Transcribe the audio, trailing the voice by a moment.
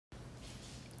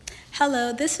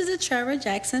Hello, this is the Trevor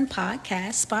Jackson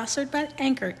podcast sponsored by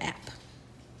Anchor app.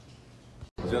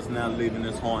 Just now leaving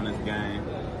this Hornets game,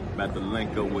 about to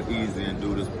link up with Easy and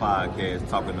do this podcast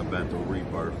talking about the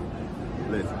rebirth.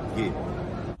 Let's get it.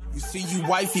 You see, you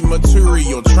wifey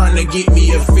material, trying to get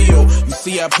me a feel. You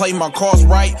see, I play my cards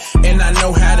right, and I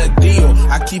know how to deal.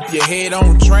 I keep your head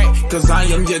on track, cause I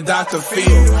am your Dr.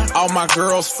 Phil. All my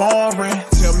girls foreign,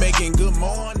 tell Megan good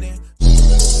morning.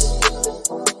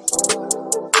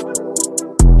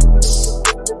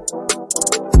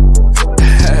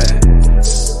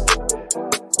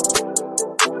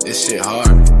 This shit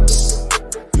hard.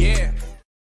 Yeah.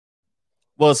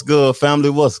 What's good, family?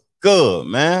 What's good,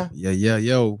 man?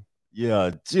 Yo.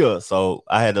 Yeah. So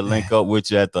I had to link up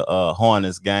with you at the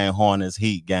Hornets game, Hornets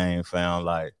Heat game, fam.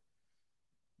 Like,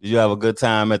 did you have a good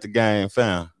time at the game,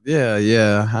 fam?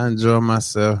 Yeah. I enjoyed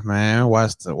myself, man.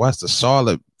 Watched the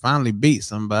Charlotte finally beat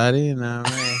somebody, you know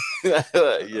what I mean?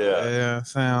 Yeah,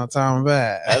 sound talking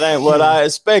about. That ain't what I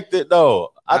expected,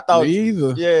 though. I thought me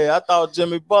either. Yeah, I thought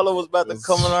Jimmy Butler was about to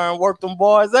come in there and work them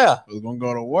boys out. Was gonna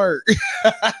go to work.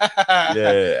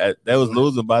 Yeah, they was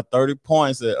losing by 30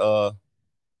 points at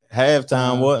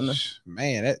halftime, wasn't it?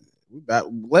 Man, we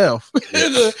about left.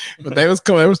 But they was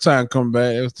coming. It was trying to come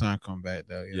back. It was trying to come back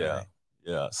though.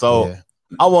 Yeah. So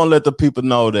I want to let the people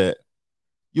know that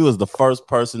you was the first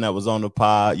person that was on the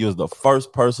pod. You was the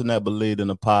first person that believed in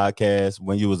the podcast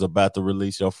when you was about to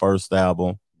release your first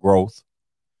album, Growth,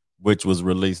 which was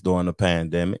released during the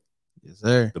pandemic. Yes,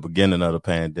 sir. The beginning of the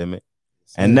pandemic.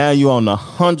 Yes, and now you're on the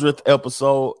 100th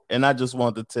episode. And I just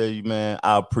want to tell you, man,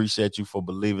 I appreciate you for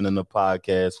believing in the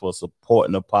podcast, for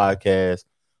supporting the podcast,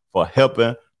 for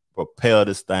helping propel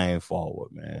this thing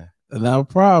forward, man. No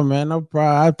problem, man. No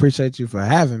problem. I appreciate you for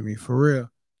having me, for real.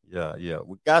 Yeah.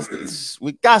 We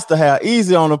got to have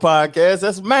Easy on the podcast.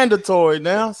 That's mandatory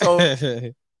now.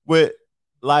 So with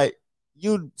like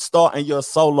you starting your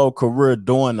solo career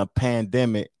during the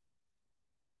pandemic,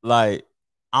 like,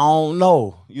 I don't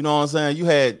know. You know what I'm saying? You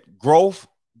had Growth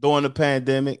during the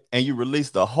pandemic and you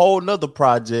released a whole nother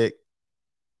project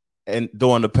and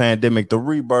during the pandemic, the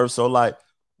Rebirth. So like,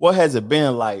 what has it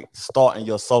been like starting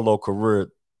your solo career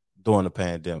during the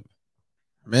pandemic?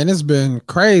 Man, it's been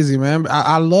crazy, man.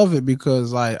 I love it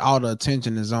because like all the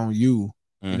attention is on you.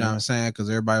 You know what I'm saying?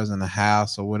 Because everybody was in the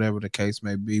house or whatever the case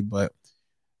may be. But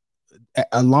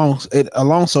along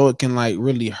so it can like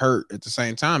really hurt at the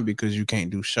same time because you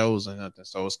can't do shows or nothing.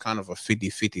 So it's kind of a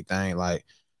 50-50 thing, like,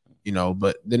 you know.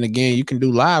 But then again, you can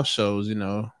do live shows, you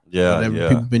know. Yeah.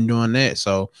 People been doing that.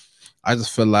 So I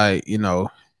just feel like, you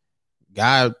know,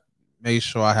 God made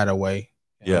sure I had a way.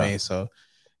 You know what I mean? So.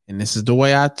 And this is the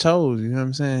way I chose, you know what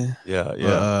I'm saying? Yeah.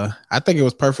 But, I think it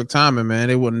was perfect timing, man.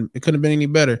 It couldn't have been any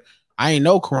better. I ain't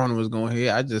know Corona was going to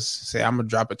hit. I just say I'm gonna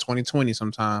drop it 2020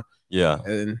 sometime. Yeah.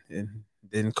 And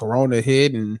then Corona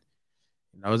hit, and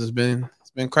you know it's been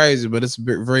crazy, but it's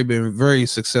been very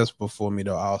successful for me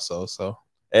though. Also, so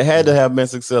it had to have been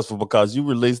successful because you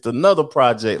released another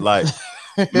project like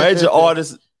major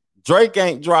artists. Drake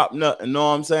ain't dropped nothing. Know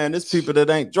what I'm saying? There's people that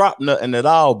ain't dropped nothing at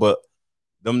all, but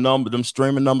them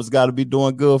streaming numbers got to be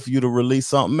doing good for you to release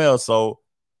something else. So,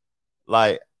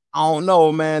 like, I don't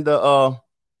know, man.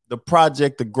 The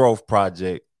project, the Growth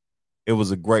project, it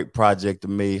was a great project to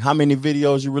me. How many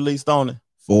videos you released on it?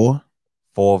 4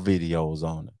 videos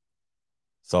on it.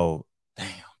 So, damn,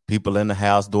 people in the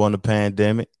house during the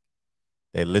pandemic,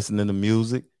 they listening to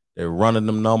music, they're running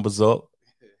them numbers up.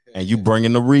 And you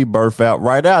bringing the Rebirth out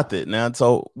right after it now.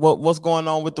 So what's going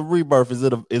on with the Rebirth?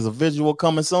 Is a visual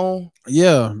coming soon?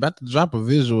 Yeah, about to drop a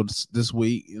visual this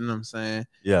week. You know what I'm saying?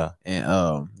 Yeah.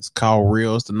 And it's called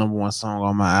Real. It's the #1 song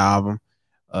on my album.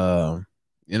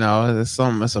 You know,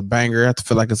 it's a banger. I have to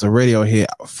feel like it's a radio hit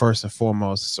first and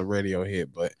foremost. It's a radio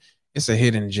hit, but it's a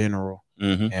hit in general.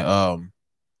 Mm-hmm. And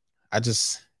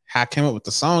how I came up with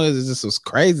the song is it just was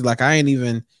crazy. Like I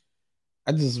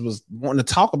just was wanting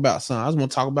to talk about something. I was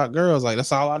want to talk about girls. Like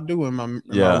that's all I do in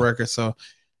my record. So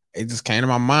it just came to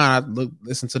my mind. I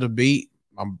listened to the beat.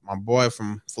 My boy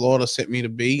from Florida sent me the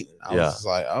beat. I was just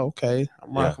like, oh, okay,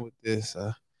 I'm rocking with this.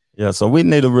 So we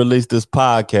need to release this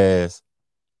podcast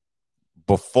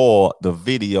before the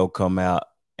video come out.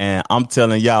 And I'm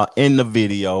telling y'all, in the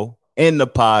video, in the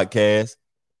podcast,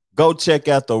 go check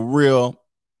out the Real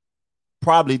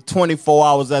probably 24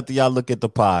 hours after y'all look at the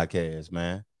podcast,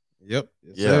 man. Yep.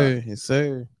 Yes,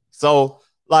 sir. So,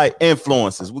 like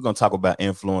influences, we're gonna talk about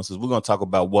influences. We're gonna talk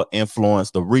about what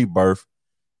influenced the Rebirth,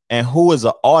 and who is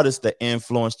an artist that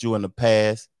influenced you in the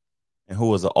past, and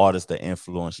who is an artist that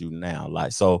influenced you now.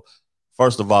 Like, so,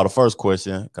 first of all, the first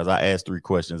question, because I asked 3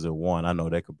 questions in one. I know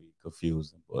that could be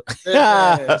confusing, but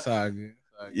that's all good.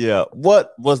 Yeah.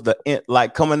 What was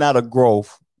like coming out of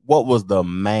growth? What was the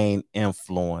main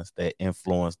influence that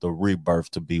influenced the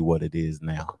Rebirth to be what it is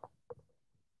now?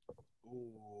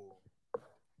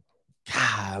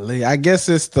 Golly, I guess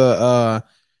it's the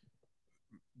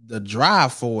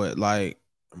drive for it. Like,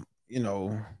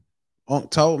 Unc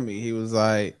told me, he was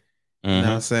like, you know what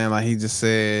I'm saying? Like, he just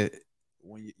said,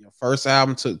 when your first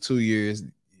album took 2 years,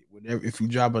 if you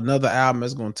drop another album,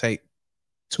 it's gonna take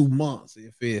 2 months.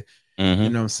 If it, you know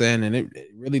what I'm saying? And it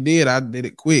really did. I did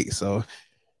it quick. So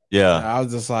yeah, I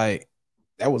was just like,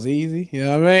 that was easy. You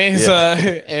know what I mean? Yeah. So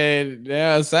and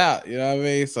now it's out. You know what I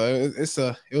mean? So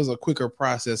it was a quicker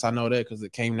process. I know that because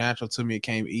it came natural to me. It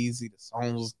came easy. The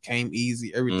songs came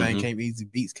easy. Everything came easy.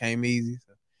 Beats came easy.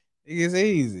 So it gets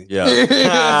easy.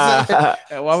 Yeah.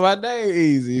 Why my day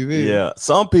easy? Man. Yeah.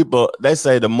 Some people, they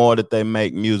say the more that they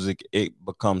make music, it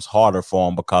becomes harder for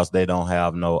them because they don't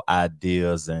have no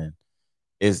ideas and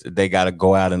they got to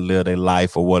go out and live their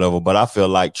life or whatever. But I feel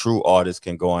like true artists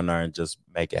can go in there and just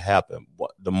make it happen.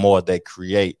 The more they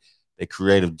create, their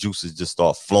creative juices just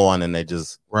start flowing and they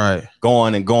just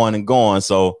going and going and going.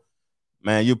 So,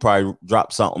 man, you probably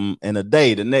drop something in a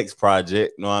day, the next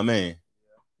project. You know what I mean?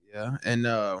 Yeah. And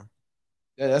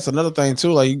that's another thing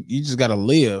too. Like you just got to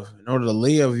live. In order to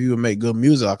live, you make good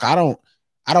music. Like I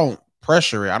don't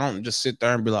pressure it. I don't just sit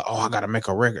there and be like, oh, I got to make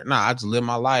a record. Nah, I just live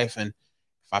my life. And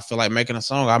if I feel like making a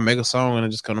song, I make a song and it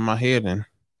just come to my head and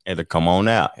it'll come on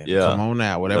out. Come on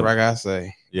out. Whatever I gotta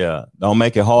say. Yeah. Don't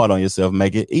make it hard on yourself.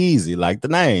 Make it easy, like the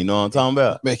name. You know what I'm talking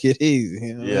about? Make it easy.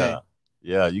 You know yeah.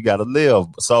 Yeah. You gotta live.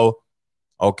 So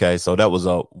okay, so that was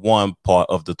one part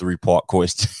of the 3-part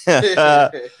question.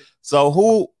 So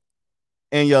who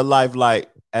in your life, like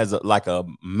as a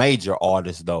major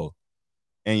artist though,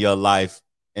 in your life,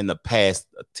 in the past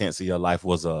tense of your life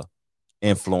was a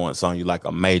influence on you, like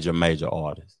a major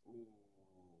artist?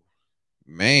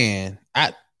 Man,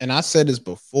 I said this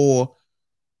before,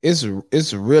 it's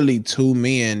really 2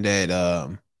 men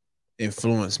that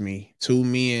influenced me. 2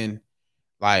 men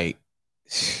like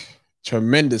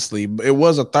tremendously. It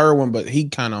was a third one, but he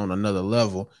kind of on another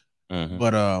level.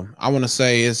 But I want to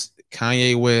say it's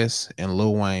Kanye West and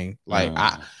Lil Wayne. Like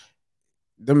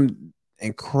them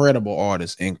incredible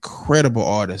artists,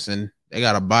 and they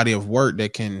got a body of work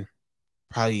that can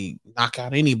probably knock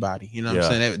out anybody. You know what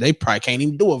I'm saying? They probably can't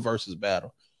even do a versus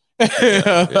battle.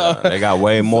 They got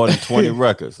way more than 20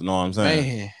 records. You know what I'm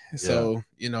saying? Man. So,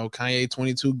 Kanye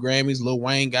 22 Grammys, Lil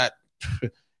Wayne got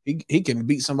he can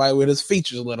beat somebody with his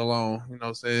features, let alone, you know what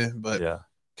I'm saying? But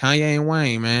Kanye and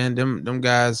Wayne, man, them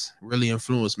guys really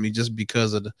influenced me just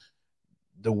because of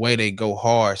the way they go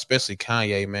hard, especially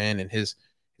Kanye, man, and his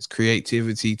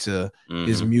creativity to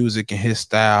his music and his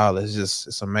style is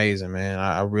it's amazing, man.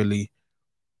 I really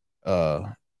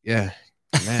man,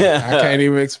 I can't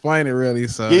even explain it really.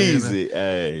 So easy,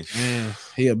 hey, man,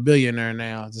 he a billionaire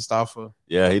now, just off of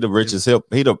he the richest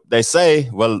they say.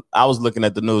 Well, I was looking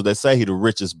at the news. They say he the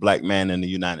richest black man in the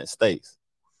United States.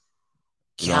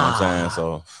 You know what I'm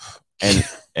saying?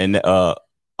 So, and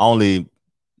only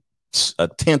a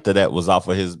tenth of that was off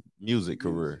of his music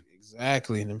career.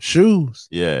 Exactly, them shoes.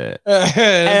 Yeah.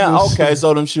 And,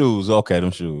 so them shoes. Okay,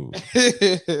 them shoes.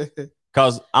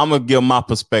 Because I'm gonna give my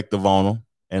perspective on them,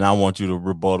 and I want you to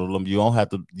rebuttal them. You don't have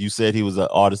to. You said he was an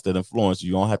artist that influenced you.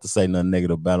 You don't have to say nothing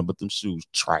negative about him. But them shoes,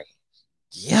 trash.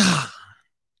 Yeah,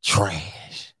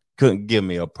 trash. Couldn't give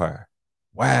me a pair.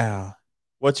 Wow.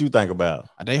 What you think about?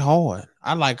 They hard.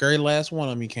 I like every last one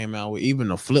of them he came out with. Even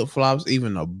the flip flops,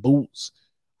 even the boots,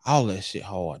 all that shit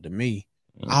hard to me.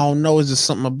 I don't know. It's just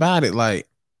something about it. Like,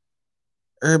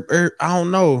 I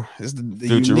don't know. It's the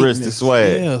futuristic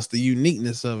swag. Yeah, it's the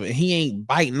uniqueness of it. He ain't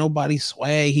biting nobody's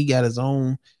swag. He got his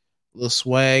own little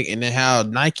swag. And then how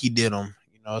Nike did them.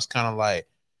 It's kind of like,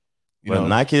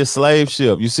 Nike is slave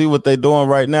ship. You see what they're doing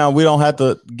right now. We don't have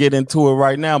to get into it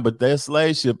right now, but they're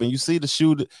slave ship. And you see the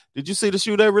shoe. Did you see the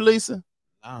shoe they're releasing?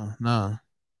 No.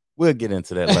 We'll get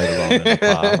into that later on in the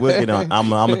pod. We'll get on. I'm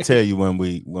gonna tell you when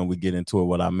we get into it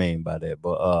what I mean by that.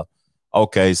 But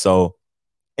okay, so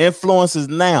influences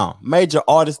now, major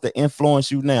artists that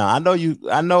influence you now.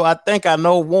 I think I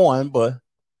know one, but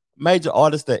major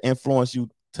artists that influence you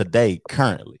today,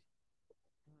 currently.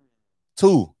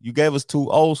 2. You gave us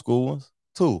 2 old school ones.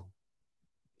 2.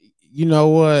 You know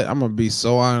what? I'm gonna be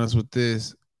so honest with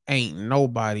this. Ain't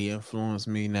nobody influenced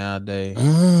me nowadays.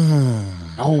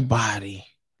 Nobody.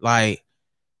 Like,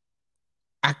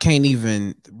 I can't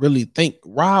even really think.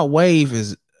 Rod Wave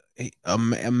is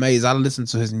amazing. I listen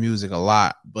to his music a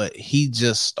lot, but he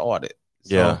just started.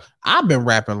 So I've been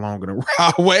rapping longer than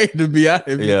Rod Wave, to be honest,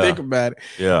 if you think about it.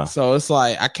 Yeah. So it's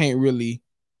like I can't really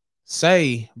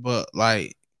say, but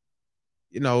like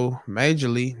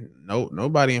majorly,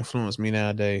 nobody influenced me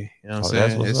nowadays. You know what I'm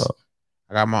saying? That's what's up.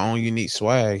 I got my own unique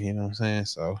swag. You know what I'm saying?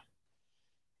 So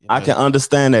I can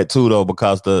understand that too, though,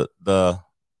 because the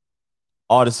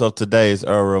artists of today's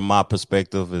era, my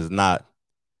perspective, is not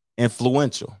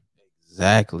influential.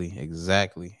 Exactly.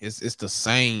 It's the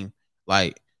same,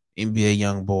 like NBA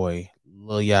YoungBoy,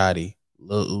 Lil Yachty,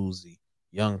 Lil Uzi,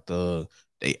 Young Thug.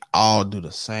 They all do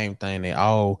the same thing. They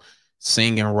all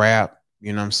sing and rap.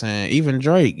 You know what I'm saying? Even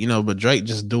Drake, but Drake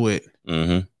just do it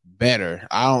better.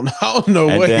 I don't know.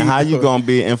 And then how you gonna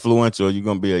be influential? You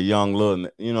gonna be a young little,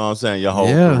 you know what I'm saying? Your whole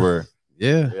career.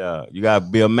 Yeah. You gotta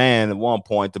be a man at one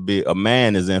point. To be a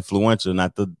man is influential,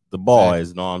 not the boys.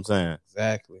 You know what I'm saying?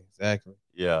 Exactly.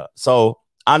 Yeah. So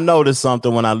I noticed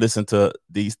something when I listened to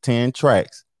these 10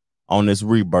 tracks on this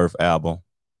Rebirth album.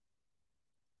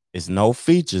 It's no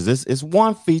features. It's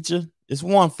one feature. It's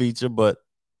one feature, but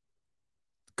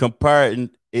comparing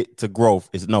it to Growth,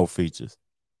 it's no features.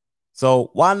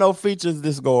 So why no features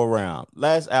this go around?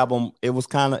 Last album, it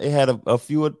had a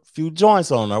few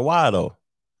joints on there. Why though?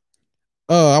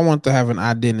 I want to have an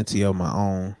identity of my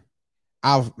own.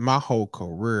 My whole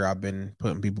career, I've been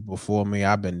putting people before me.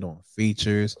 I've been doing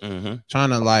features, trying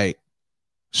to like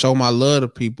show my love to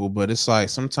people, but it's like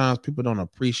sometimes people don't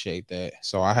appreciate that.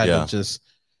 So I had to just,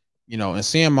 and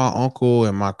seeing my uncle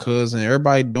and my cousin,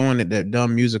 everybody doing it that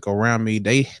done music around me,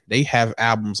 they have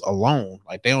albums alone.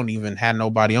 Like they don't even have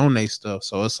nobody on their stuff.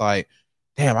 So it's like,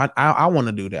 damn, I want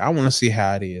to do that. I want to see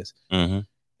how it is.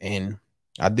 And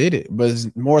I did it, but it's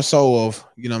more so of,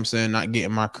 not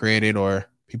getting my credit, or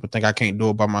people think I can't do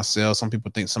it by myself. Some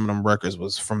people think some of them records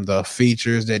was from the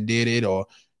features that did it, or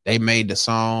they made the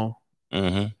song.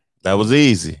 That was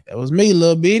easy. That was me,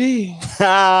 Lil Bitty. It's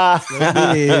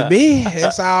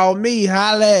all me.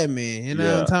 Holla at me. You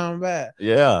know what I'm talking about?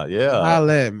 Yeah.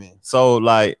 Holla at me. So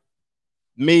like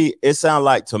me, it sounded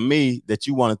like to me that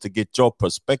you wanted to get your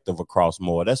perspective across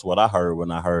more. That's what I heard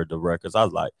when I heard the records. I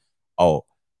was like, oh,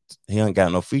 he ain't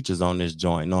got no features on this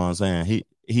joint. You know what I'm saying?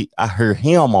 I heard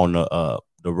him on the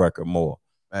record more.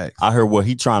 Thanks. I heard what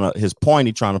his point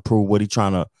he trying to prove, what he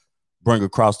trying to bring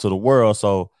across to the world.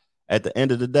 So at the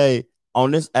end of the day,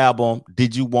 on this album,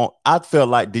 I felt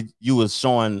like you was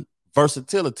showing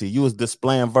versatility. You was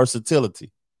displaying versatility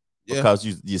because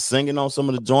you're singing on some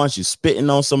of the joints, you spitting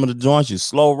on some of the joints, you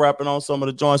slow rapping on some of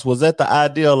the joints. Was that the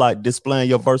idea, like displaying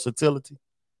your versatility?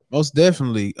 Most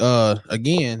definitely.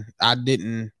 Again, I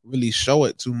didn't really show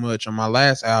it too much on my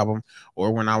last album,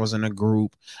 or when I was in a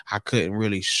group, I couldn't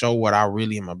really show what I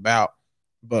really am about.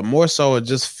 But more so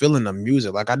just feeling the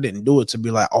music. Like I didn't do it to be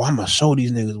like, oh, I'm gonna show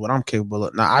these niggas what I'm capable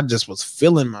of. Nah, I just was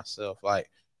feeling myself. Like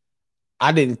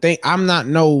I didn't think I'm not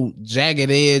no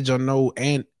Jagged Edge or no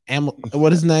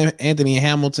what his name? Anthony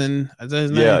Hamilton. Is that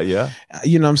his name? Yeah.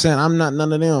 You know what I'm saying? I'm not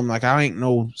none of them. Like I ain't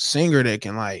no singer that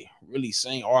can like really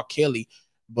sing, or Kelly.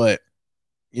 But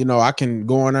I can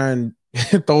go in there and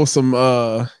throw some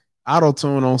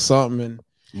auto-tune on something.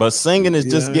 But singing is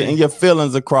just getting your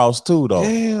feelings across too, though.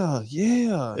 Yeah. You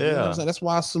know what I'm saying? That's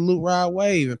why I salute Rod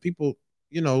Wave, and people,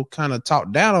 kind of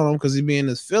talk down on him because he be in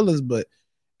his feelings, but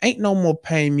ain't no more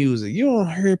pain music. You don't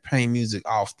hear pain music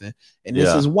often. And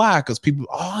this is why, because people,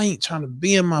 I ain't trying to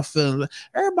be in my feelings.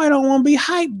 Everybody don't want to be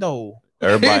hyped though.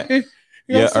 Everybody.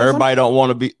 Everybody don't want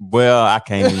to be. Well, I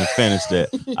can't even finish that.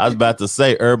 I was about to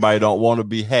say everybody don't want to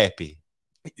be happy.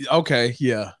 Okay,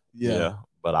 yeah.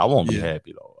 But I won't be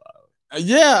happy though.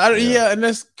 And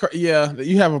that's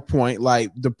you have a point.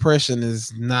 Like depression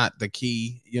is not the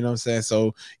key. You know what I'm saying?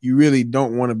 So you really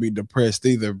don't want to be depressed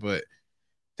either. But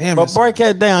damn, but break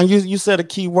that down. You said a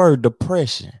key word,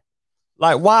 depression.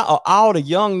 Like why are all the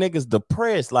young niggas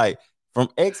depressed? Like from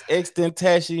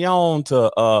XXXTentacion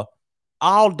to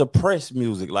all depressed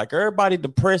music. Like everybody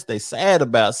depressed, they sad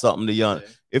about something. The young.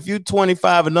 If you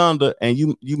 25 and under and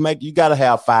you gotta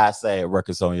have 5 sad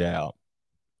records on your album.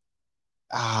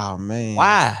 Oh man.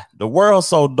 Why? The world's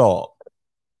so dark.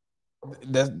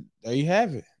 There you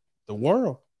have it. The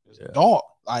world is dark.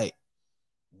 Like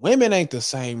women ain't the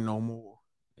same no more.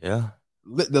 Yeah.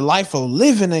 The life of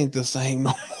living ain't the same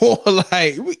no more.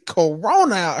 Like we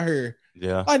corona out here.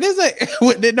 Yeah. Like this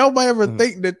ain't did nobody ever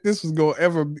think that this was gonna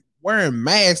ever be wearing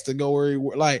masks to go where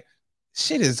like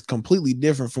shit is completely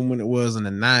different from when it was in the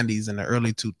 90s and the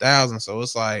early 2000s. So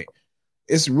it's like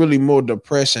it's really more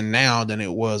depression now than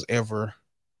it was ever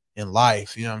in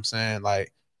life. You know what I'm saying?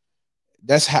 Like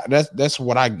that's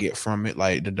what I get from it,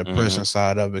 like the depression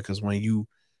side of it. Because when you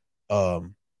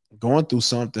going through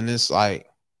something, it's like,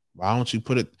 why don't you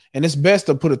put it? And it's best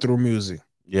to put it through music,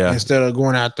 instead of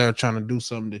going out there trying to do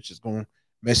something that's just going to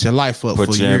mess your life up. Put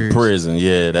for you years. In prison.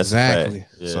 Yeah, that's exactly.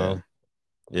 Yeah. So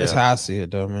that's how I see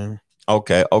it, though, man.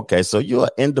 Okay. So you're an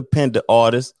independent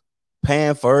artist,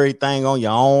 paying for everything on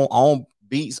your own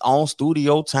beats, on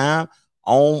studio time,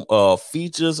 on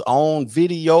features, on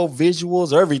video,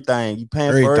 visuals, everything. You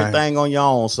paying for everything on your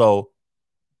own. So,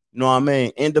 you know what I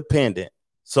mean? Independent.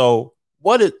 So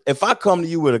if I come to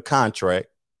you with a contract,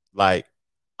 like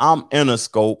I'm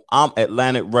Interscope, I'm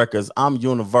Atlantic Records, I'm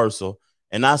Universal,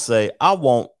 and I say I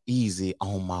want Easy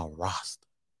on my roster,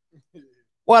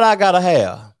 what I gotta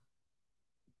have?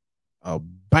 A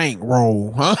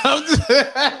bankroll, huh?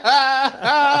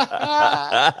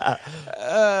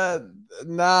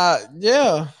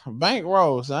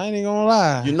 Bankrolls. I ain't even gonna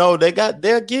lie. You know,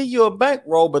 they'll give you a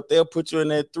bankroll, but they'll put you in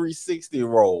that 360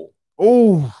 roll.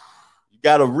 Oh, you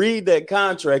gotta read that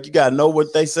contract. You gotta know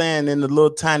what they saying in the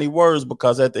little tiny words,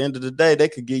 because at the end of the day, they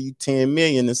could give you 10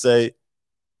 million and say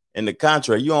in the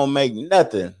contract, you don't make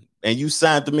nothing. And you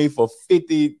signed to me for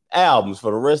 50 albums for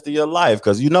the rest of your life.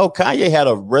 Because you know Kanye had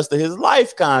a rest of his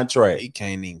life contract. He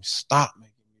can't even stop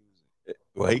making music.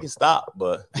 Well, he can stop,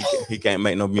 but he can't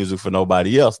make no music for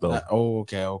nobody else, though.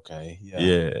 Okay.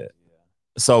 Yeah.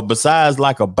 So besides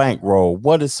like a bankroll,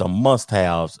 what is some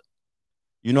must-haves?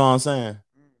 You know what I'm saying?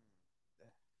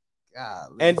 God,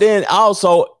 and then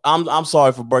also, I'm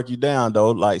sorry for breaking you down, though,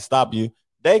 like stop you.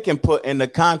 They can put in the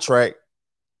contract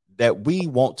that we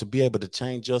want to be able to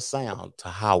change your sound to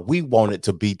how we want it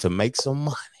to be to make some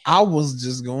money. I was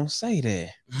just gonna say that.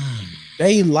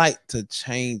 They like to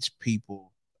change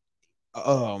people.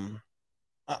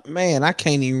 Man, I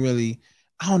don't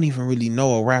even really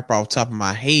know a rapper off the top of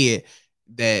my head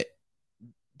that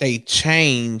they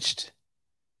changed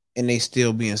and they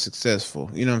still being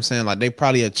successful. You know what I'm saying? Like they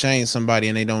probably have changed somebody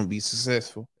and they don't be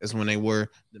successful as when they were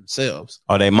themselves.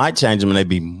 Or they might change them and they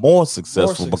be more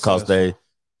successful. Because they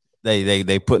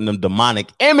putting them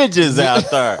demonic images out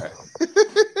there.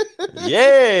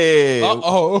 Yeah.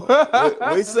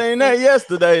 We seen that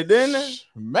yesterday, didn't it?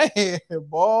 Man,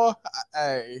 boy.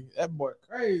 Hey, that boy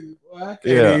crazy, boy.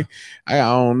 I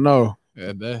don't know.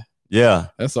 Yeah.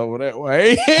 That's over that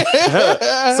way.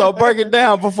 So break it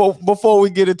down before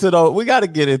we get into those. We got to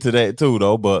get into that too,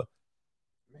 though. But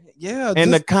yeah,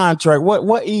 in the contract,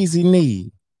 what Easy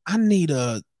need? I need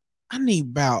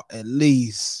about at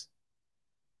least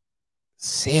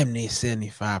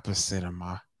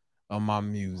 70-75% of my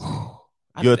music.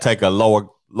 You'll take a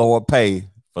lower pay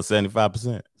for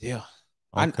 75%. Yeah.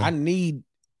 Okay. I need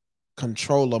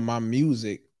control of my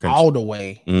music all the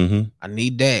way. Mm-hmm. I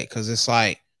need that because it's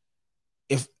like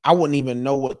if I wouldn't even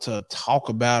know what to talk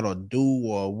about or do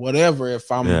or whatever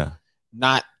if I'm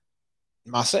not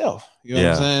myself. You know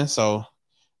what I'm saying? So,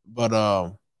 but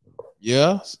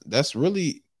that's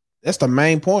the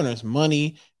main point. Is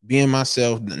money, being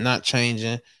myself, not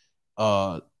changing.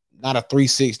 Not a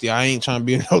 360. I ain't trying to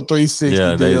be no 360.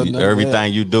 Yeah,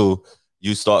 everything you do,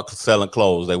 you start selling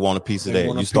clothes. They want a piece of that.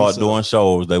 You start doing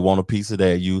shows. They want a piece of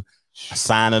that. You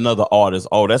sign another artist.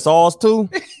 Oh, that's ours too.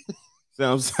 See what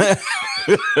I'm saying?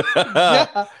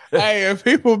 Yeah. Hey, if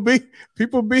people be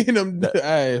in them.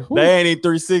 Hey, they ain't in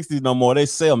 360s no more. They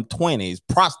sell them 20s.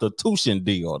 Prostitution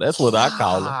deal. That's what I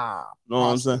call it. Know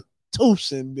what I'm saying?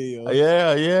 Prostitution deal.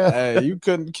 Yeah. Hey, you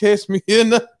couldn't catch me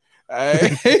in the.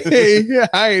 Hey,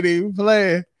 I ain't even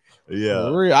playing. Yeah,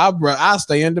 for real. I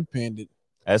stay independent.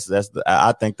 I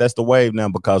think that's the wave now,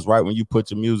 because right when you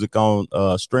put your music on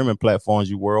streaming platforms,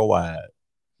 you worldwide.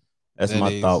 That's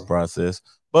my thought process.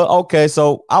 But okay,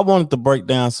 so I wanted to break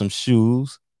down some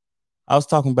shoes. I was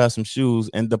talking about some shoes,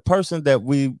 and the person that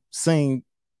we seen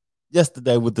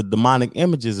yesterday with the demonic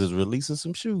images is releasing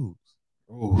some shoes.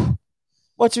 Ooh.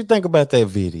 What you think about that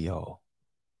video?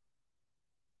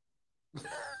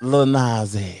 Lil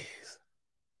Nas X.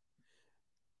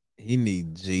 He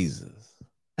need Jesus.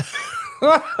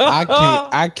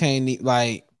 I can't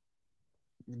like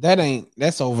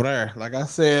that's over there. Like I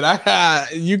said,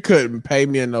 you couldn't pay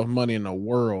me enough money in the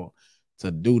world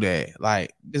to do that.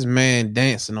 Like this man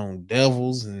dancing on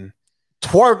devils and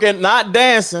twerking, not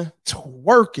dancing,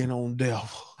 twerking on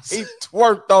devils. He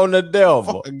twerked on the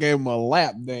devil. I gave him a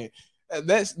lap dance.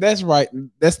 That's right.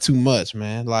 That's too much,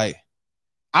 man. Like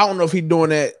I don't know if he's doing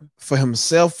that for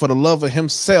himself, for the love of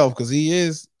himself, because he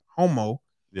is homo.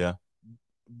 Yeah.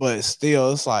 But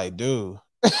still, it's like, dude.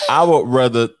 I would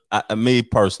rather, me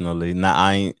personally,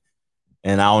 I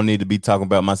don't need to be talking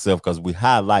about myself because we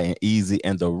highlighting Easy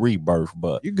and the Rebirth,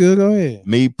 but you good, go ahead.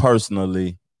 Me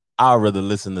personally, I'd rather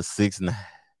listen to 6ix9ine.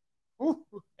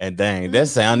 And dang, that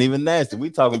sound even nasty. We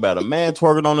talking about a man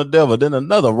twerking on the devil, then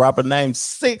another rapper named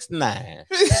 6ix9ine.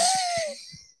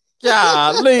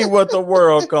 Golly, what the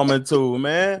world coming to,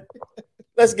 man.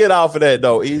 Let's get off of that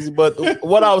though, Easy. But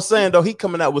what I was saying though, he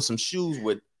coming out with some shoes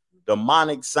with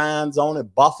demonic signs on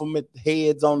it, Baphomet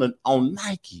heads on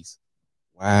Nikes.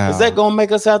 Wow. Is that gonna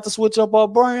make us have to switch up our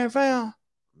brand, fam?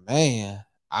 Man,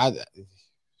 I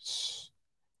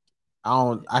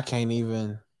can't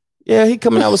even. Yeah, he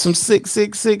coming out with some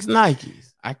 666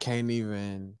 Nikes. I can't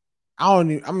even.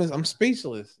 I'm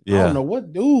speechless. I Yeah. don't know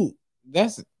what dude.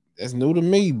 That's new to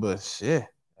me, but shit.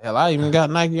 Hell, I even got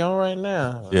Nike on right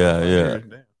now. Yeah. Yeah.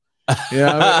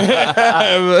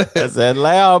 That's that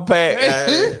loud pack.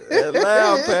 That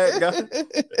loud pack.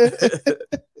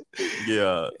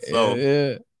 Yeah. So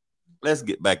yeah. let's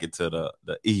get back into the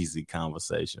easy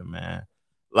conversation, man.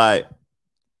 Like,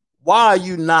 why are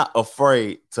you not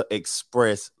afraid to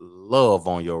express love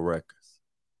on your records?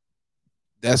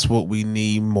 That's what we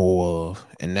need more of.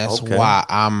 And that's Okay. why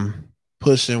I'm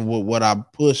pushing what I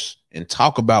push and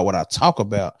talk about what I talk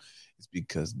about. It's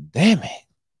because damn it.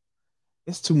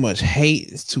 It's too much hate,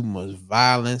 it's too much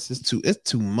violence, it's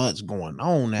too much going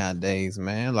on nowadays,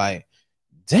 man. Like,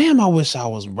 damn, I wish I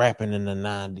was rapping in the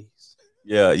 90s.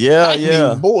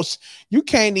 Yeah. Bullshit. You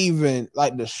can't even,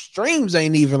 like, the streams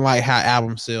ain't even like how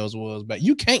album sales was, but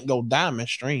you can't go diamond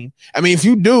stream. I mean, if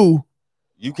you do,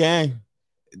 you can.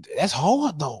 That's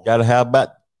hard though. Gotta have about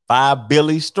 5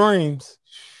 billion streams.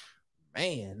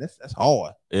 Man, that's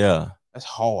hard. Yeah. That's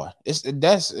hard. That's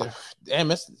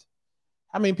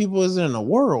how many people is there in the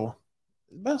world?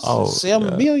 About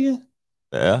 7 billion.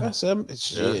 Yeah. That's 7.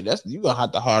 Shit, that's you gonna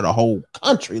have to hire the whole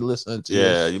country listening to you.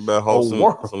 Yeah, you better hope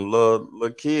some little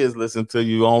kids listen to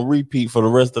you on repeat for the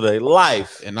rest of their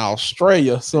life. In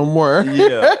Australia somewhere.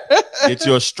 Yeah. Get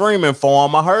your streaming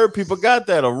form. I heard people got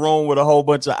that, a room with a whole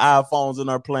bunch of iPhones and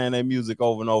they're playing their music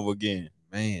over and over again.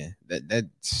 Man,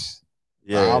 that's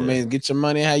yeah. All means get your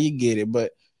money how you get it.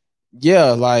 But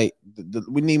yeah, like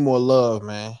we need more love,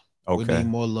 man. Okay. We need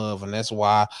more love, and that's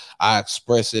why I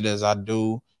express it as I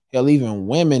do. Hell, even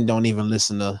women don't even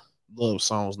listen to love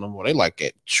songs no more. They like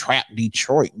that trap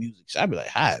Detroit music. So I'd be like,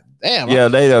 hi, damn. Yeah,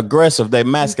 they aggressive. They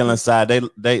masculine side.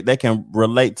 They can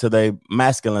relate to their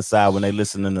masculine side when they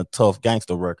listen to the tough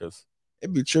gangster records.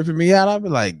 It be tripping me out. I'd be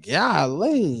like,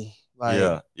 golly.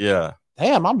 Like, yeah.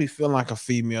 Damn, I'll be feeling like a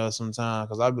female sometimes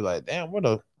because I'd be like, damn, where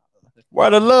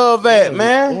the love at,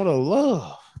 man? Where the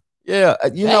love? Yeah,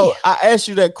 you know, I asked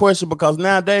you that question because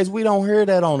nowadays we don't hear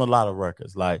that on a lot of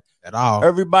records. Like at all.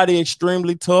 Everybody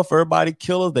extremely tough, everybody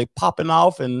killers, they popping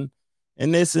off and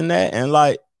this and that. And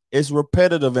like it's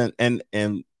repetitive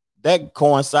and that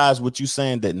coincides with you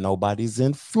saying that nobody's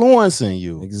influencing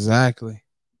you. Exactly.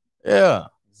 Yeah.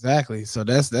 Exactly. So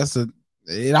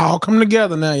it all come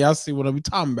together now. Y'all see what I be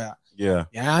talking about. Yeah.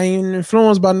 Yeah, I ain't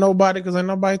influenced by nobody because ain't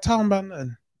nobody talking about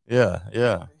nothing.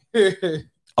 Yeah.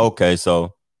 Okay,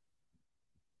 so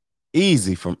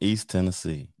Easy from East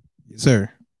Tennessee. Yes,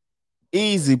 sir.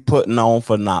 Easy putting on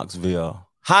for Knoxville.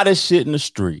 Hottest shit in the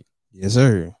street. Yes,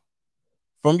 sir.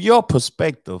 From your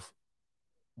perspective,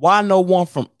 why no one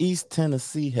from East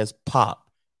Tennessee has popped?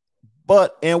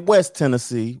 But in West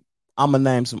Tennessee, I'm going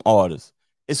to name some artists.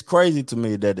 It's crazy to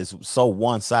me that it's so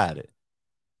one-sided.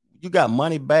 You got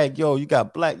Moneybagg Yo, you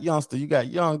got Black Youngster, you got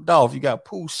Young Dolph, you got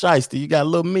Pooh Shiesty, you got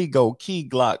Lil Migo, Key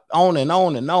Glock, on and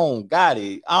on,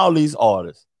 Gotti, all these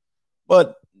artists.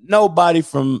 But nobody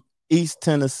from East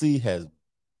Tennessee has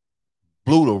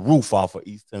blew the roof off of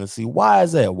East Tennessee. Why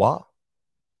is that? Why?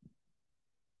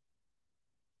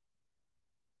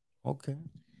 Okay.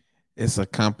 It's a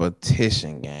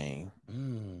competition game.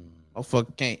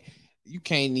 You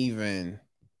can't even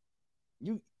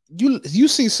you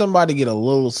see somebody get a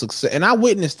little success, and I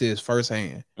witnessed this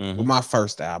firsthand with my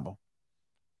first album.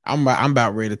 I'm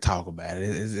about ready to talk about it.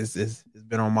 It's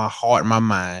been on my heart and my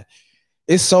mind.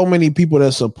 It's so many people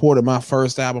that supported my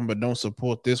first album but don't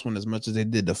support this one as much as they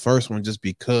did the first one just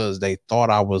because they thought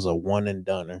I was a one and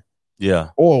doneer. Yeah.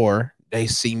 Or they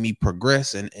see me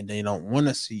progressing and they don't want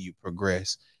to see you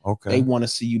progress. Okay. They want to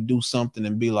see you do something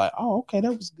and be like, oh, okay,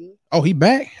 that was good. Oh, he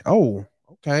back? Oh,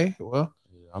 okay. Well,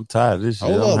 I'm tired of this shit.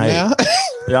 Hold up now.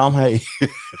 Yeah, I'm hating.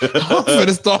 I'm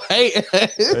gonna start hating.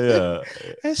 Yeah.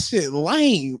 That shit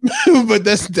lame. But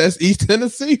that's East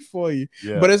Tennessee for you.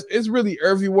 Yeah. But it's really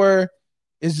everywhere.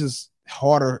 It's just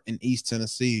harder in East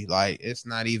Tennessee. Like it's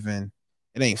not even.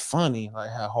 It ain't funny like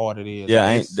how hard it is.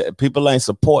 Yeah, people ain't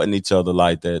supporting each other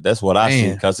like that. That's what I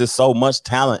see because there's so much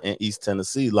talent in East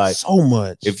Tennessee. Like so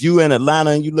much. If you in Atlanta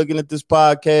and you looking at this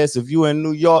podcast, if you in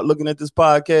New York looking at this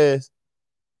podcast,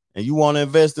 and you want to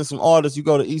invest in some artists, you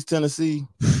go to East Tennessee.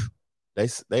 They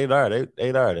there.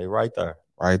 They right there.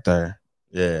 Right there.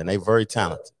 Yeah, and they very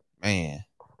talented. Man.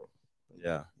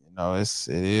 Yeah. You know, it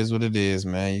is what it is,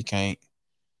 man. You can't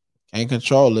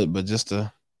control it, but just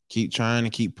to keep trying to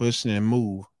keep pushing and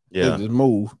move. Yeah. Just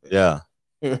move. Yeah.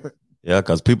 Yeah,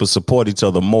 because people support each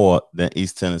other more than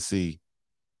East Tennessee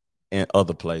and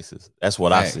other places. That's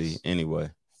what I see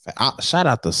anyway. Shout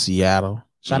out to Seattle.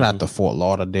 Shout out to Fort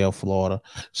Lauderdale, Florida.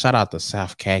 Shout out to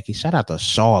South Khaki. Shout out to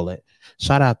Charlotte.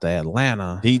 Shout out to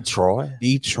Atlanta. Detroit,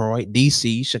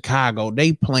 DC, Chicago.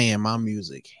 They playing my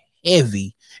music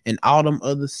heavy in all them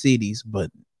other cities, but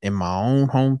in my own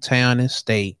hometown and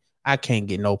state, I can't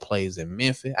get no plays in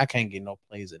Memphis. I can't get no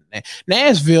plays in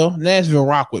Nashville. Nashville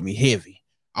rock with me heavy.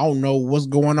 I don't know what's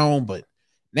going on, but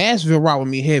Nashville rock with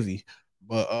me heavy.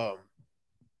 But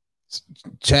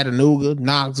Chattanooga,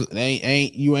 Knoxville,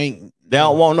 they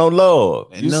don't want no love.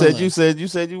 You none.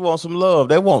 said you want some love.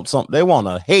 They want something. They want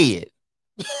a head.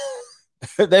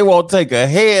 They won't take a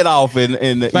head off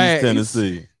in the East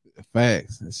Tennessee.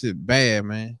 Facts. That shit bad,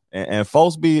 man. And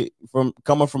folks be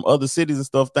coming from other cities and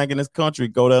stuff, thinking this country,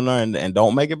 go down there and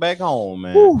don't make it back home,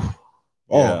 man. Woo.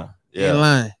 Yeah. In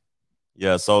line.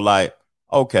 Yeah. So like,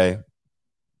 okay,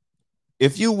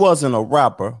 if you wasn't a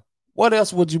rapper, what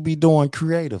else would you be doing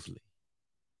creatively?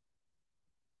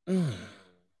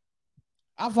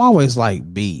 I've always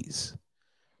liked beats.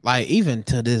 Like even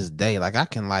to this day, like I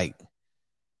can like,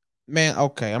 man,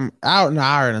 okay, I'm out.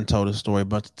 I already told the story a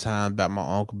bunch of times about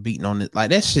my uncle beating on it. Like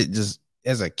that shit just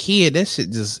as a kid, that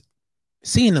shit just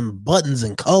seeing them buttons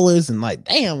and colors and like,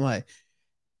 damn, like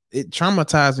it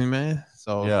traumatized me, man.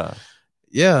 So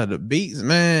yeah, the beats,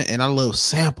 man, and I love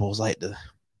samples, like the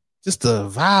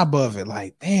vibe of it.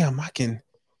 Like, damn, I can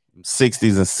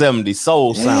 60s and 70s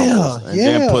soul samples, and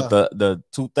then put the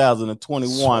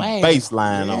 2021 bass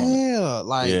line on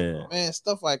it. Yeah, man,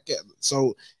 stuff like that.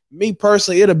 So me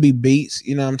personally, it'll be beats.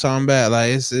 You know what I'm talking about?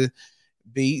 Like it's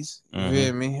beats. You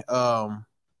feel me?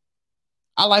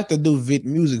 I like to do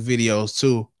music videos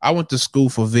too. I went to school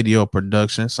for video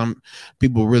production. Some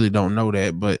people really don't know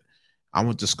that, but I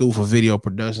went to school for video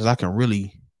productions. I can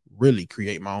really, really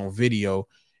create my own video,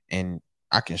 and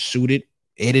I can shoot it,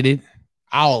 edit it,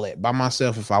 all that by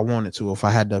myself if I wanted to. If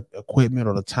I had the equipment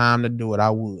or the time to do it, I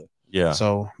would. Yeah.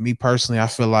 So me personally, I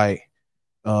feel like,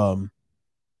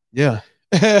 that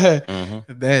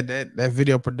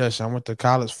video production. I went to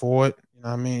college for it. You know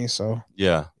what I mean? So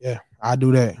yeah, I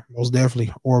do that most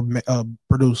definitely, or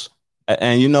produce.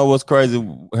 And you know what's crazy?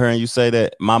 Hearing you say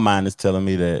that, my mind is telling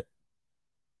me that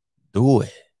do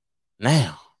it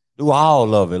now. Do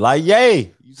all of it. Like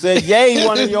Ye. You said Ye,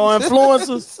 one of your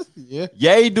influencers. Yeah.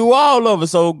 Ye do all of it.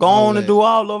 So go on and do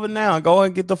all of it now. Go ahead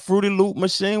and get the Fruity Loop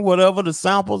machine, whatever, the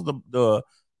samples, the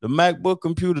MacBook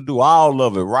computer, do all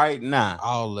of it right now.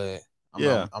 All that.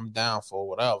 I'm down for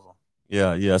whatever.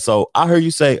 Yeah. So I heard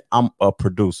you say I'm a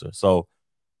producer. So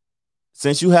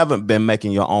since you haven't been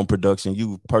making your own production,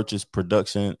 you've purchased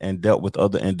production and dealt with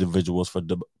other individuals for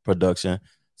the production.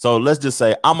 So let's just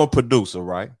say I'm a producer,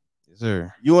 right? Yes,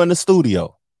 sir. You in the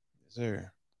studio. Yes,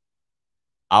 sir.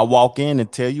 I walk in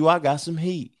and tell you I got some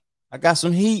heat. I got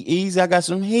some heat, Easy. I got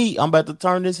some heat. I'm about to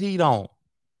turn this heat on.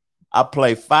 I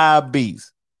play 5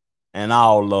 beats and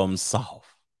all of them soft.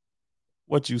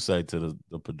 What you say to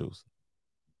the producer?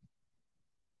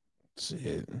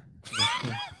 Shit.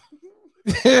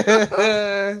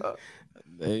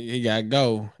 He gotta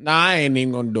go. Nah, I ain't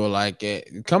even gonna do it like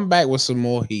that. Come back with some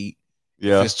more heat.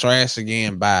 Yeah. If it's trash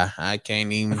again, bye. I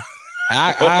can't even.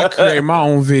 I create my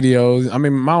own videos. I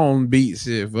mean, my own beats.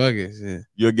 Shit, fuck it. Shit.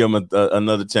 You'll give them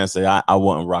another chance. Say, I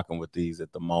wasn't rocking with these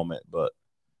at the moment, but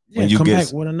when you come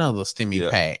back with another stimmy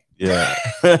pack. Yeah.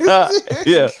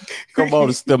 Yeah. Come on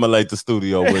to stimulate the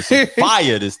studio with some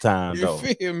fire this time, you though.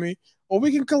 Feel me? Or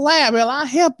we can collab. Well, I'll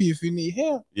help you if you need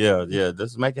help. Yeah.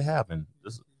 Just make it happen.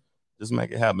 Just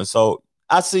make it happen. So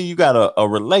I see you got a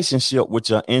relationship with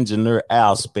your engineer,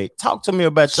 Al Speck. Talk to me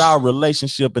about y'all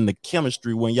relationship and the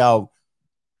chemistry when y'all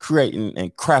creating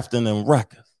and crafting them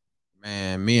records.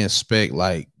 Man, me and Speck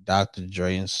like Dr.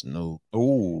 Dre and Snoop.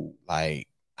 Ooh. Like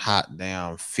hot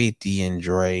down 50 and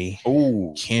Dre.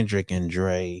 Ooh. Kendrick and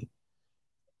Dre.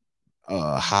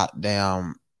 Hot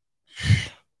down.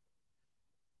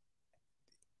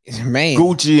 Man.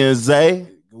 Gucci and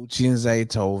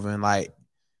Zaytoven. Like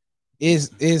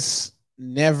it's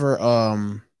never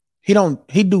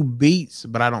he do beats,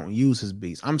 but I don't use his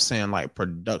beats. I'm saying like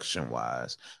production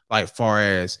wise, like far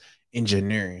as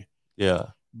engineering. Yeah.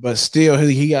 But still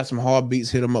he got some hard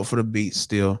beats, hit him up for the beats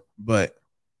still. But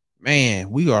man,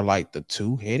 we are like the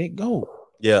two-headed goat.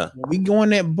 Yeah. When we go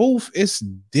in that booth, it's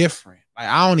different. Like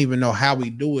I don't even know how we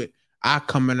do it. I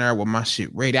come in there with my shit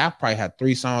ready. I probably have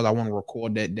 3 songs I want to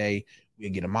record that day.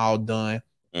 We'll get them all done.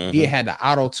 He had the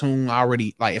auto-tune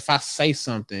already. Like if I say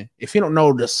something, if he don't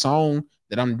know the song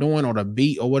that I'm doing or the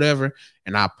beat or whatever,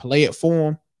 and I play it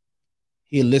for him,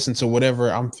 he'll listen to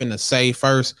whatever I'm finna say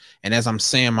first, and as I'm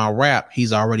saying my rap,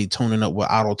 he's already tuning up what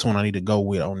auto tune I need to go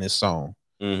with on this song.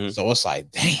 So it's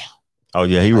like, damn. Oh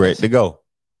yeah, he ready to go.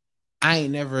 I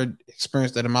ain't never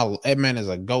experienced that in my life. That man is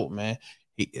a GOAT, man.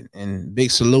 And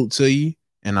big salute to you.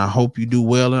 And I hope you do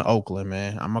well in Oakland,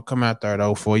 man. I'm gonna come out there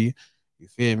though for you. You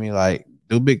feel me? Like,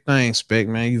 do big things, Spec,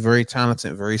 man. You very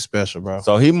talented, very special, bro.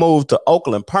 So he moved to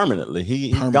Oakland permanently.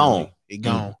 He gone. He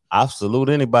gone. I salute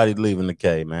anybody leaving the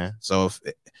K, man. So if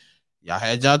y'all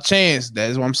had y'all chance,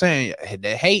 that's what I'm saying.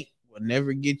 That hate will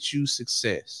never get you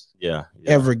success. Yeah.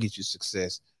 Ever get you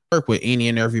success. Work with any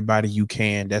and everybody you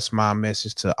can. That's my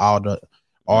message to all the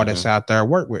artists out there.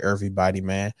 Work with everybody,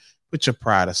 man. Put your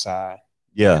pride aside.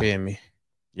 Yeah. You feel me?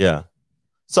 Yeah.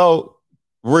 So,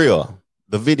 Real,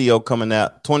 the video coming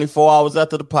out 24 hours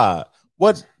after the pod.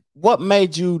 What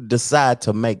made you decide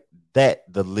to make that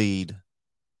the lead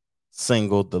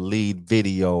single, the lead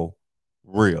video,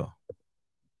 Real?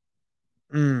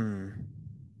 The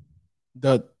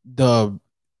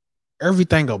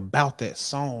everything about that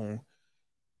song,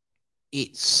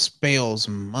 it spells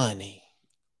money.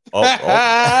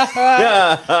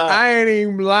 I ain't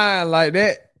even lying. Like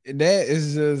that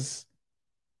is just,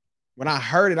 when I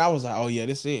heard it, I was like, oh yeah,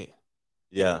 this is it.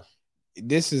 Yeah.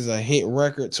 This is a hit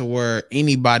record to where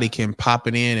anybody can pop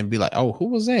it in and be like, oh, who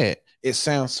was that? It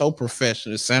sounds so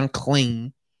professional. It sounds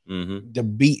clean. The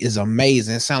beat is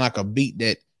amazing. It sounds like a beat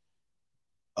that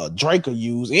Drake will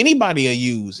use. Anybody will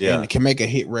use. And can make a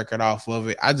hit record off of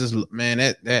it. I just,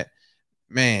 man,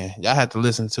 man, y'all have to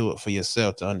listen to it for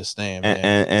yourself to understand, man.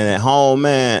 And at home,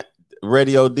 man,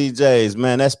 radio DJs,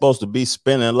 man, that's supposed to be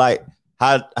spinning like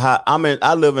how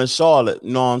I live in Charlotte,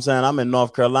 you know what I'm saying? I'm in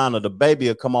North Carolina. The baby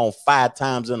will come on 5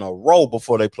 times in a row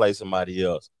before they play somebody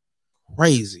else.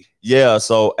 Crazy. Yeah,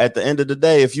 so at the end of the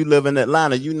day, if you live in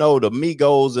Atlanta, you know the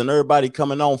Migos and everybody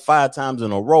coming on 5 times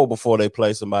in a row before they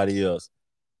play somebody else.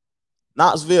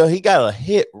 Knoxville, he got a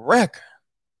hit record.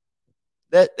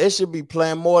 That it should be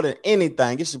playing more than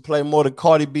anything. It should play more than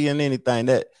Cardi B and anything.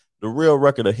 That the Real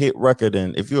record, a hit record.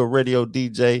 And if you're a radio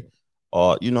DJ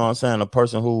or, you know what I'm saying, a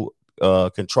person who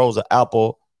controls an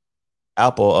Apple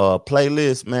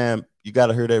playlist, man, you got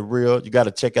to hear that Real. You got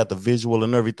to check out the visual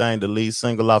and everything. The lead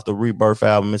single off the Rebirth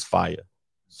album is fire.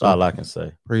 That's all I can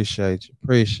say. Appreciate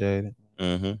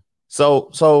it.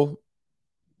 So,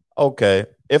 okay.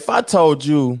 If I told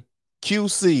you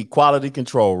QC, Quality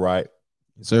Control, right?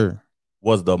 Yes, sir.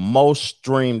 Was the most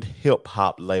streamed hip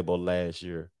hop label last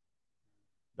year.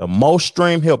 The most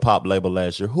streamed hip hop label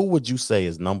last year. Who would you say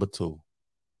is number 2?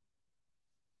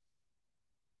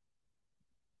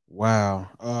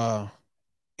 Wow.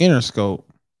 Interscope.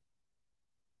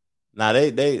 Now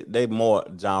they more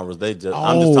genres. They just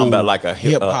I'm just talking about like a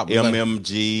hip hop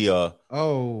MMG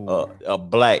a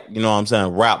black, you know what I'm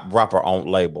saying, rapper on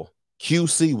label.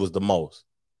 QC was the most.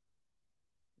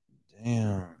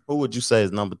 Damn. Who would you say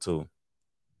is number 2?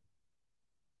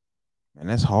 Man,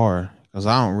 that's hard because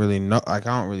I don't really know. Like,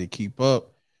 I don't really keep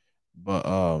up. But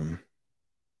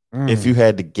if you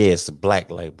had to guess,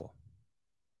 black label,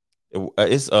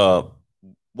 it's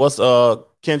what's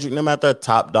Kendrick them out there?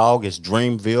 Top Dog. It's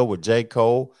Dreamville with J.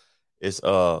 Cole. It's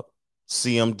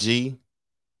CMG.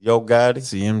 Yo Gotti.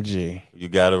 CMG. You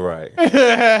got it right.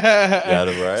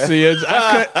 See,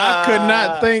 I could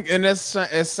not think, and it's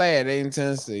sad they in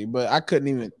Tennessee, but I couldn't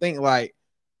even think. Like,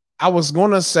 I was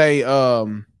gonna say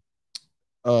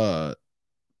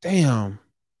damn,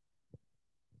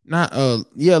 not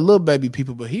Lil Baby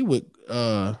People, but he would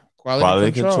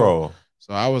Quality Control.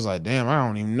 So I was like, damn, I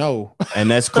don't even know.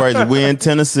 And that's crazy. We're in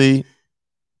Tennessee.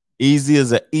 Easy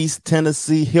as an East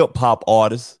Tennessee hip hop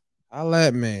artist. I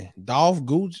let me Dolph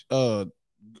Gucci,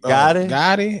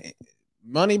 Gotti,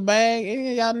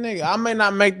 Moneybag, y'all nigga. I may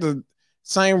not make the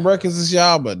same records as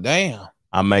y'all, but damn,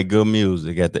 I make good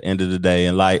music at the end of the day.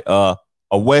 And like a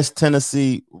West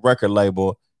Tennessee record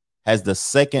label has the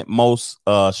second most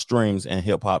streams in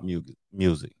hip hop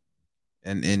music.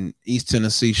 And in East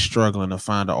Tennessee, struggling to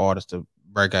find an artist to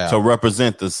break out to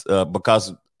represent this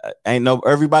because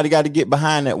everybody got to get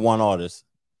behind that one artist.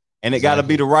 And it got to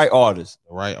be the right artist.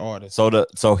 The right artist.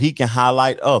 So he can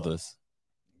highlight others.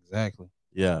 Exactly.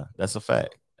 Yeah, that's a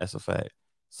fact.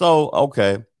 So,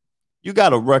 okay. You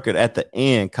got a record at the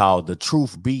end called The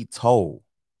Truth Be Told.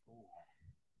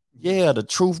 Yeah, The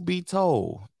Truth Be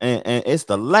Told. And it's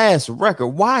the last record.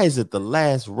 Why is it the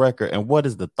last record? And what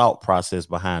is the thought process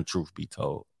behind Truth Be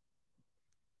Told?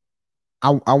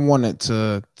 I wanted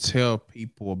to tell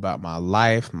people about my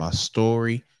life, my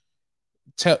story.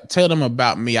 Tell them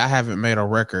about me. I haven't made a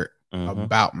record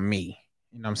about me.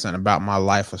 You know what I'm saying? About my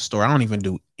life, a story. I don't even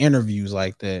do interviews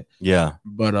like that. Yeah.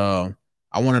 But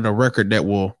I wanted a record that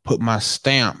will put my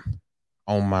stamp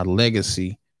on my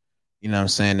legacy. You know what I'm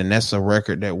saying? And that's a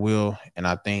record that will, and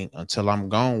I think Until I'm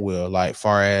Gone will, like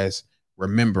far as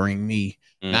remembering me,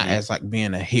 not as like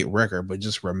being a hit record, but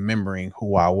just remembering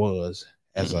who I was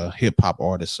as a hip hop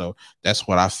artist. So that's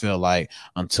what I feel like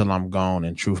Until I'm Gone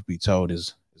and Truth Be Told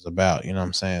is about. You know what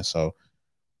I'm saying? So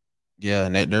yeah,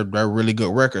 and they're really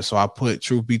good records. So I put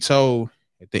Truth Be Told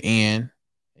at the end.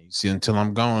 You see Until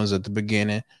I'm Gone is at the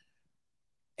beginning.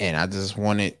 And I just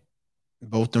wanted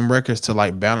both them records to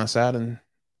like balance out and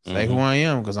say who I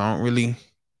am, because I don't know. You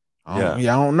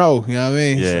know what I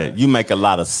mean? Yeah, so you make a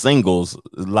lot of singles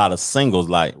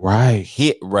like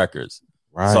hit records.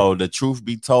 Right. So the Truth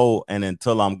Be Told and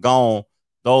Until I'm Gone,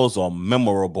 those are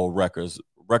memorable records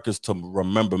to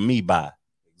remember me by.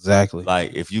 Exactly.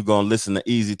 Like if you're gonna listen to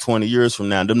Easy 20 years from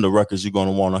now, them the records you're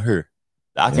gonna want to hear.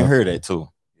 I can hear that too.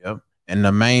 Yep. And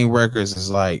the main records is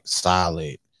like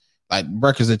solid. Like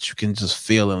records that you can just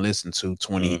feel and listen to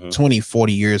 20,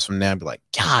 40 years from now and be like,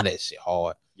 God, that shit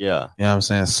hard. Yeah. You know what I'm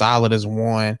saying? Solid is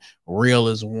one, Real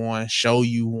is one, Show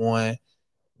You one,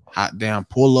 Hot Damn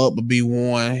Pull Up would be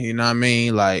one. You know what I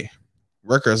mean? Like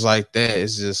records like that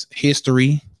is just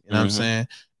history. You know what I'm saying?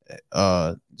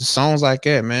 Songs like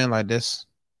that, man. Like this,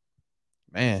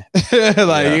 man.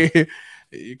 Like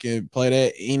you can play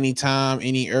that anytime,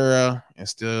 any era, and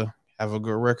still have a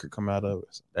good record come out of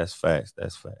it. That's facts.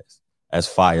 That's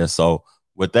fire. So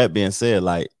with that being said,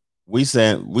 like we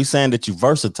saying that you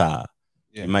versatile.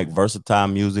 Yeah. You make versatile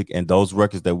music, and those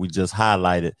records that we just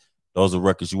highlighted, those are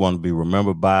records you want to be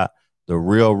remembered by. The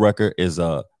Real record is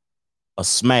a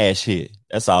smash hit.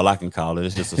 That's all I can call it.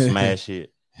 It's just a smash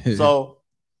hit. So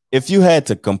if you had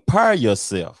to compare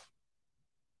yourself,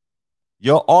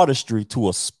 your artistry to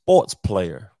a sports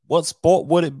player, what sport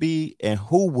would it be and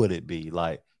who would it be?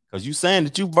 Like, because you saying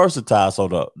that you versatile, so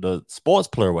the sports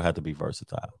player would have to be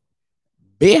versatile.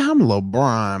 B, I'm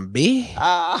LeBron, B.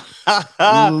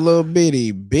 Little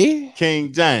bitty B.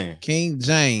 King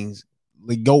James.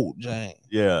 The GOAT James.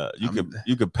 Yeah,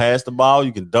 you can pass the ball,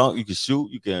 you can dunk, you can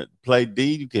shoot, you can play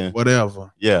D, you can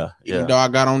whatever. Yeah. Even though I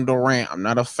got on Durant, I'm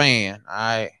not a fan.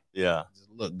 Yeah.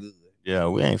 Just look good. Yeah,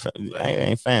 we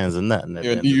ain't fans of nothing.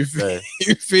 You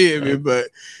feel me? But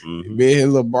being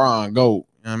LeBron, GOAT.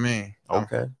 You know what I mean?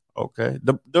 Okay.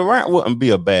 Durant wouldn't be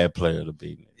a bad player to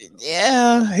be.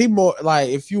 Yeah, he more like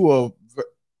if you were.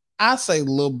 I say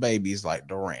little babies like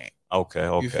Durant. Okay.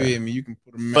 You feel me? You can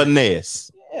put him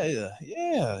finesse. Yeah.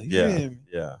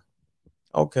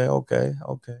 Okay.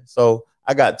 So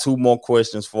I got two more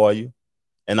questions for you,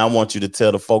 and I want you to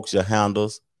tell the folks your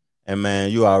handles. And man,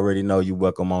 you already know you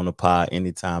welcome on the pod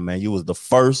anytime, man. You was the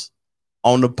first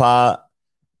on the pod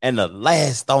and the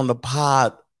last on the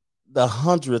pod, the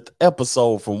 100th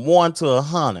episode from 1 to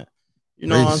 100. You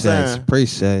know what I'm saying?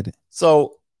 Appreciate it.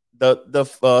 So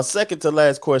the second to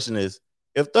last question is,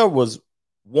 if there was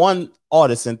one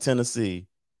artist in Tennessee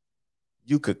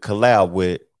you could collab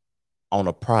with on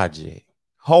a project,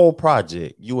 whole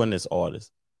project, you and this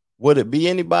artist, would it be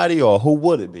anybody or who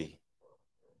would it be?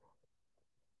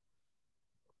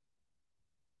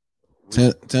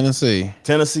 Tennessee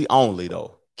only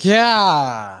though.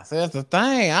 Yeah, so that's the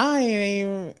thing. I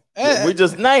ain't even. We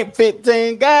just named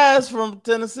 15 guys from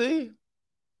Tennessee.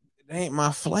 It ain't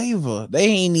my flavor. They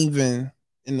ain't even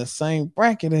in the same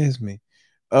bracket as me.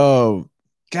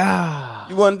 God,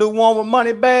 you want to do one with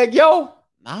Moneybagg Yo?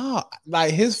 No,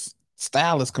 like his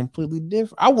style is completely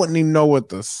different. I wouldn't even know what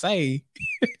to say.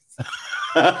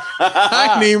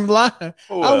 I ain't even lying.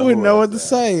 I wouldn't know what to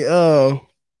say.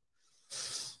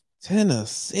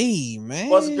 Tennessee, man.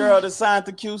 What's the girl that signed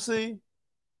to QC?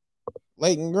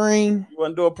 Leighton Green. You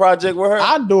want to do a project with her?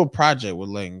 I'll do a project with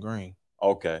Leighton Green.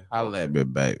 Okay. I'll let me,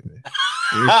 baby.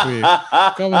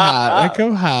 Come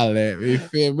holler at me.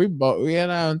 We had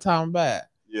on time back.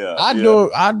 Yeah. I do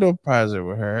a project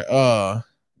with her.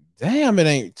 Damn, it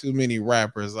ain't too many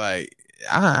rappers. Like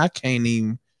I can't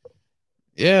even.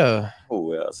 Yeah.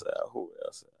 Who else?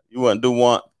 You want to do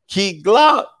one? Keith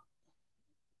Glock.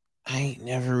 I ain't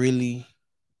never really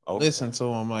listened to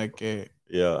him like that.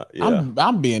 Yeah.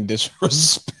 I'm being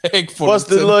disrespectful. What's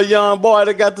the little young boy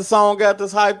that got the song, got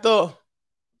this hyped up?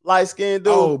 Light skinned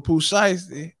dude. Oh, Pooh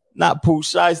Shiesty. Not Pooh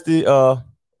Shiesty.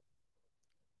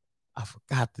 I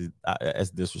forgot that's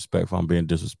disrespectful. I'm being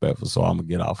disrespectful, so I'm gonna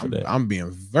get off of that. I'm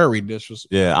being very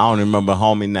disrespectful. Yeah, I don't even remember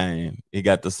homie name. He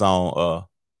got the song.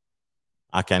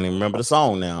 I can't even remember the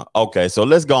song now. Okay, so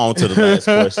let's go on to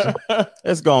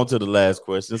the last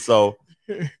question. So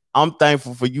I'm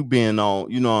thankful for you being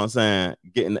on, you know what I'm saying,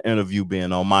 getting the interview,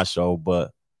 being on my show.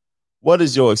 But what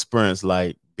is your experience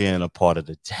like being a part of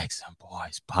the Jackson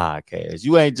Boys podcast?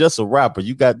 You ain't just a rapper.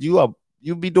 You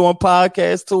you be doing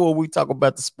podcasts too, or we talk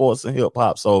about the sports and hip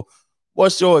hop. So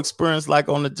what's your experience like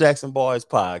on the Jackson Boys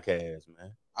podcast,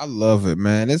 man? I love it,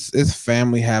 man. It's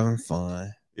family having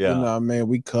fun. Yeah. You know what I mean?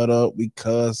 We cut up, we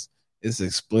cuss. It's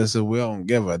explicit. We don't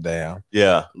give a damn.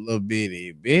 Yeah. Little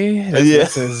bitty bit.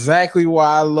 That's exactly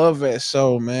why I love that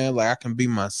show, man. Like I can be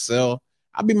myself.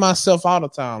 I be myself all the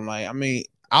time. Like, I mean,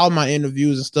 all my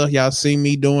interviews and stuff y'all see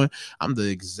me doing, I'm the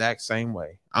exact same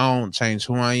way. I don't change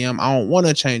who I am. I don't want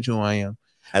to change who I am.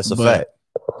 That's a fact.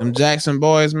 Them Jackson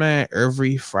Boys, man,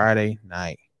 every Friday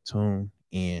night, tune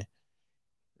in.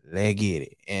 Let's get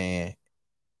it. And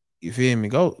you feel me?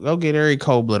 Go get every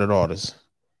cold-blooded artist.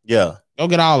 Yeah. Go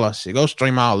get all that shit. Go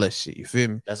stream all that shit. You feel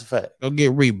me? That's a fact. Go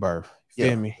get Rebirth. You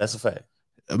feel me? That's a fact.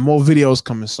 More videos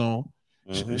coming soon.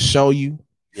 Show you.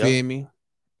 Feel me?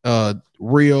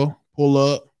 Real. Pull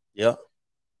up. Yeah.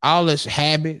 All this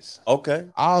habits. Okay.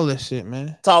 All this shit,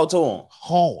 man. Talk to them.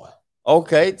 Hard.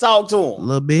 Okay. Talk to them.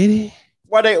 Little bitty.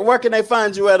 Where can they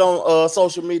find you at on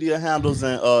social media handles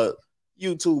and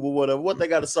YouTube or whatever? What they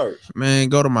got to search? Man,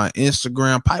 go to my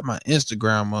Instagram. Pipe my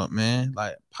Instagram up, man.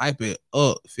 Like pipe it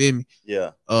up. Feel me?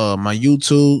 Yeah. My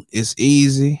YouTube is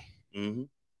easy. Mm-hmm.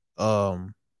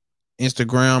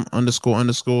 Instagram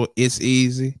 __ it's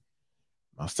easy.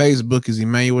 My Facebook is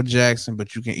Emmanuel Jackson,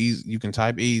 but you can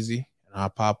type easy and I'll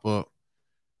pop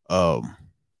up.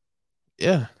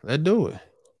 Yeah, let's do it.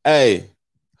 Hey,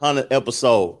 100th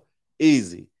episode.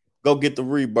 Easy. Go get the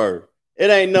Rebirth. It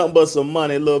ain't nothing but some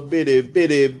money, little bitty.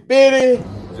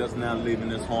 Just now leaving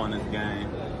this Hornets game.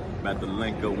 About to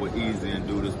link up with Easy and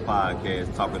do this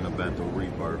podcast talking about the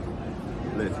Rebirth.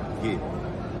 Let's get it.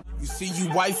 You see,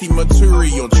 you wifey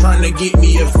material, trying to get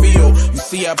me a feel. You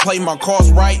see, I play my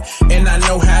cards right, and I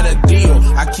know how to deal.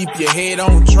 I keep your head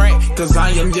on track, cause I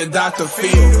am your Dr.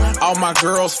 Phil. All my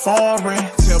girls foreign,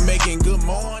 tell Megan good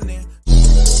morning.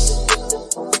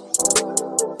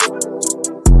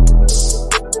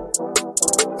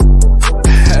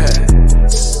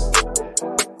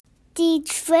 The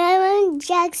Trevor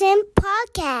Jackson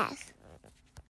Podcast.